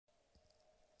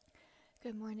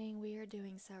Good morning. We are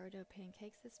doing sourdough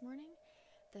pancakes this morning.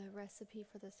 The recipe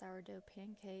for the sourdough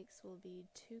pancakes will be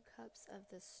 2 cups of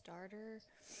the starter.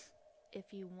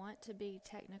 If you want to be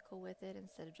technical with it,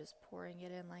 instead of just pouring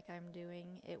it in like I'm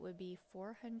doing, it would be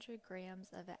 400 grams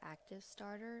of an active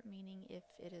starter, meaning if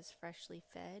it is freshly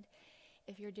fed.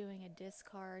 If you're doing a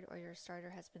discard or your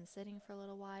starter has been sitting for a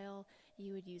little while,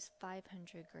 you would use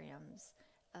 500 grams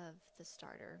of the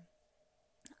starter.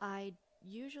 I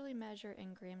usually measure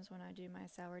in grams when I do my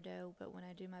sourdough, but when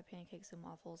I do my pancakes and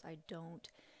waffles, I don't.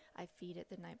 I feed it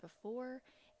the night before,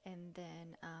 and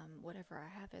then whatever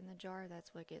I have in the jar,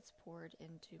 that's what gets poured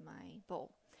into my bowl.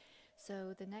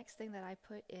 So the next thing that I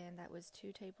put in, that was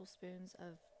 2 tablespoons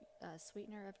of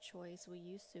sweetener of choice. We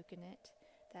use sucanate.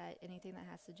 That anything that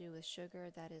has to do with sugar,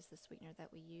 that is the sweetener that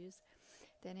we use.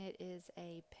 Then it is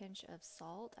a pinch of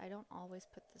salt. I don't always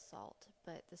put the salt,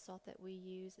 but the salt that we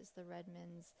use is the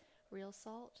Redmond's real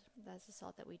salt. That's the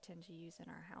salt that we tend to use in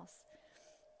our house.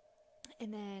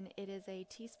 And then it is a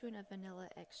teaspoon of vanilla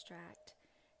extract.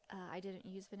 I didn't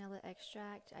use vanilla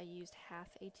extract. I used half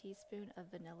a teaspoon of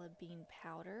vanilla bean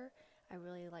powder. I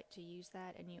really like to use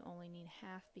that, and you only need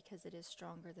half because it is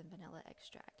stronger than vanilla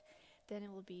extract. Then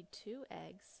it will be 2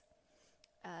 eggs.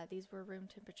 These were room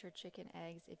temperature chicken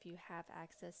eggs. If you have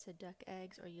access to duck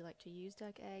eggs or you like to use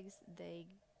duck eggs, they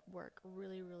work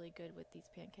really, really good with these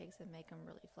pancakes and make them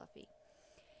really fluffy.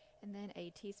 And then a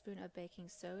teaspoon of baking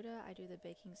soda. I do the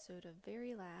baking soda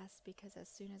very last because as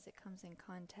soon as it comes in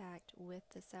contact with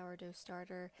the sourdough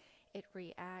starter, it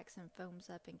reacts and foams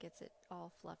up and gets it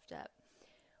all fluffed up.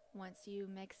 Once you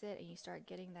mix it and you start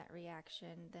getting that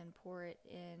reaction, then pour it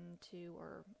into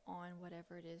or on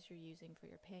whatever it is you're using for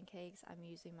your pancakes. I'm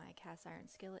using my cast iron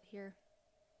skillet here.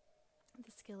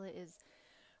 The skillet is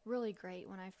really great.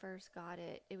 When I first got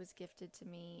it, it was gifted to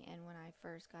me, and when I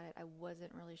first got it, I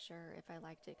wasn't really sure if I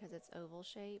liked it because it's oval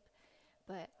shape,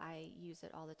 but I use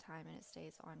it all the time and it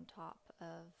stays on top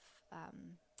of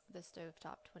the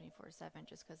stovetop 24/7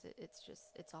 just because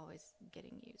it's always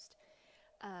getting used.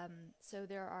 So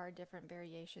there are different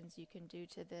variations you can do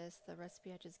to this. The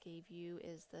recipe I just gave you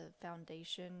is the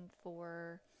foundation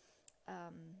for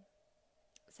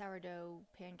sourdough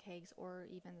pancakes or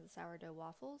even the sourdough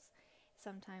waffles.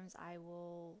 Sometimes I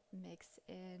will mix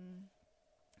in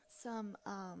some,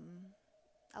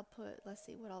 let's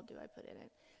see, what I'll do I put in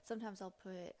it. Sometimes I'll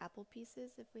put apple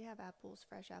pieces if we have apples,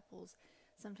 fresh apples.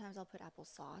 Sometimes I'll put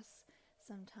applesauce.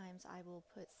 Sometimes I will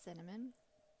put cinnamon.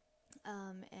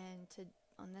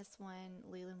 On this one,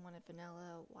 Leland wanted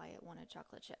vanilla, Wyatt wanted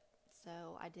chocolate chip.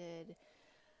 So I did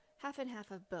half and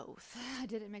half of both. I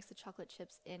didn't mix the chocolate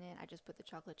chips in it. I just put the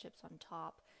chocolate chips on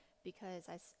top because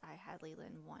I had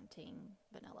Leland wanting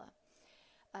vanilla.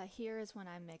 Here is when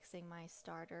I'm mixing my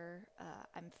starter.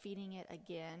 I'm feeding it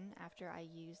again after I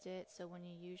used it. So when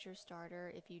you use your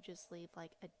starter, if you just leave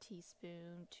like a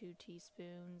teaspoon, 2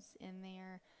 teaspoons in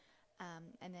there,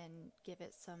 and then give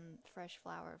it some fresh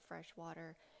flour, fresh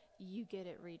water, you get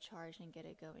it recharged and get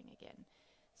it going again.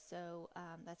 So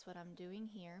that's what I'm doing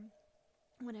here.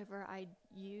 Whenever I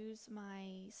use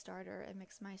my starter and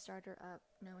mix my starter up,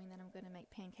 knowing that I'm going to make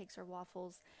pancakes or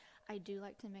waffles, I do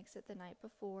like to mix it the night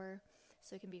before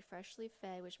so it can be freshly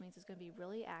fed, which means it's going to be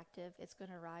really active. It's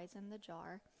going to rise in the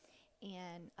jar.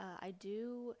 And I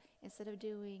do, instead of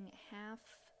doing half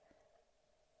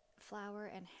flour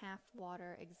and half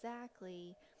water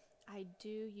exactly, I do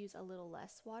use a little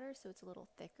less water so it's a little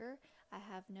thicker. I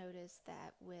have noticed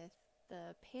that with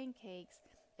the pancakes,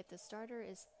 if the starter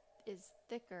is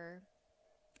thicker,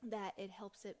 that it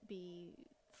helps it be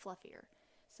fluffier.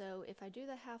 So if I do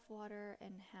the half water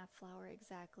and half flour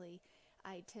exactly,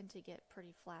 I tend to get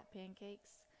pretty flat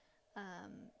pancakes.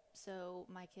 So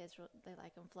my kids, they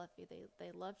like them fluffy.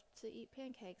 They love to eat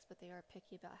pancakes, but they are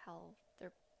picky about how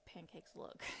their pancakes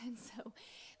look, and so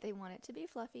they want it to be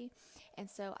fluffy. And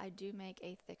so I do make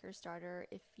a thicker starter.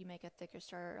 If you make a thicker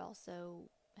starter, it also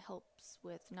helps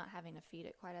with not having to feed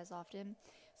it quite as often.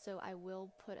 So I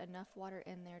will put enough water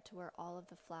in there to where all of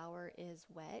the flour is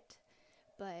wet,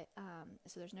 but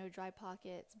so there's no dry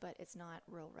pockets, but it's not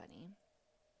real runny.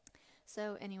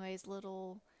 So anyways,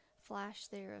 little flash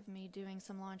there of me doing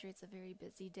some laundry. It's a very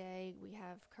busy day. We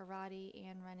have karate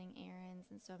and running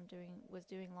errands, and so was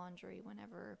doing laundry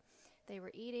whenever they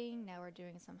were eating. Now we're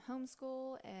doing some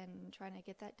homeschool and trying to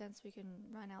get that done so we can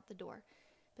run out the door.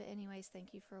 But anyways,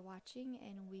 thank you for watching,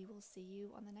 and we will see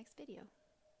you on the next video.